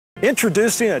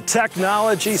Introducing a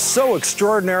technology so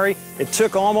extraordinary, it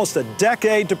took almost a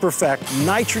decade to perfect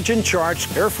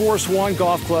nitrogen-charged Air Force One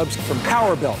golf clubs from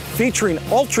Powerbilt, featuring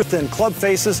ultra-thin club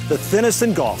faces, the thinnest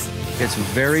in golf. It's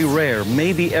very rare,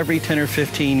 maybe every 10 or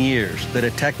 15 years, that a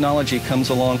technology comes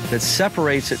along that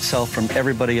separates itself from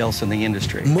everybody else in the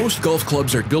industry. Most golf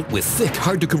clubs are built with thick,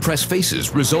 hard-to-compress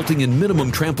faces, resulting in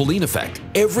minimum trampoline effect.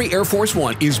 Every Air Force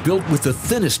One is built with the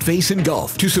thinnest face in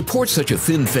golf. To support such a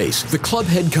thin face, the club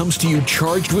head comes to you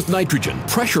charged with nitrogen,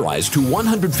 pressurized to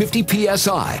 150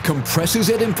 psi, compresses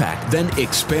at impact, then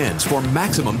expands for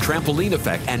maximum trampoline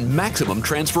effect and maximum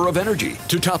transfer of energy.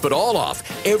 To top it all off,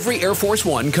 every Air Force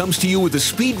One comes to you with a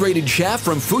speed-rated shaft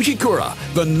from Fujikura,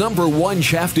 the #1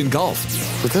 shaft in golf.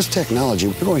 With this technology,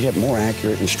 we're going to get more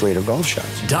accurate and straighter golf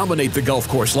shots. Dominate the golf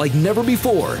course like never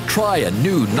before. Try a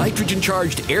new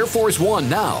nitrogen-charged Air Force One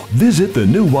now. Visit the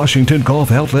new Washington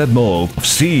Golf Outlet Mall.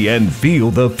 See and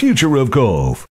feel the future of golf.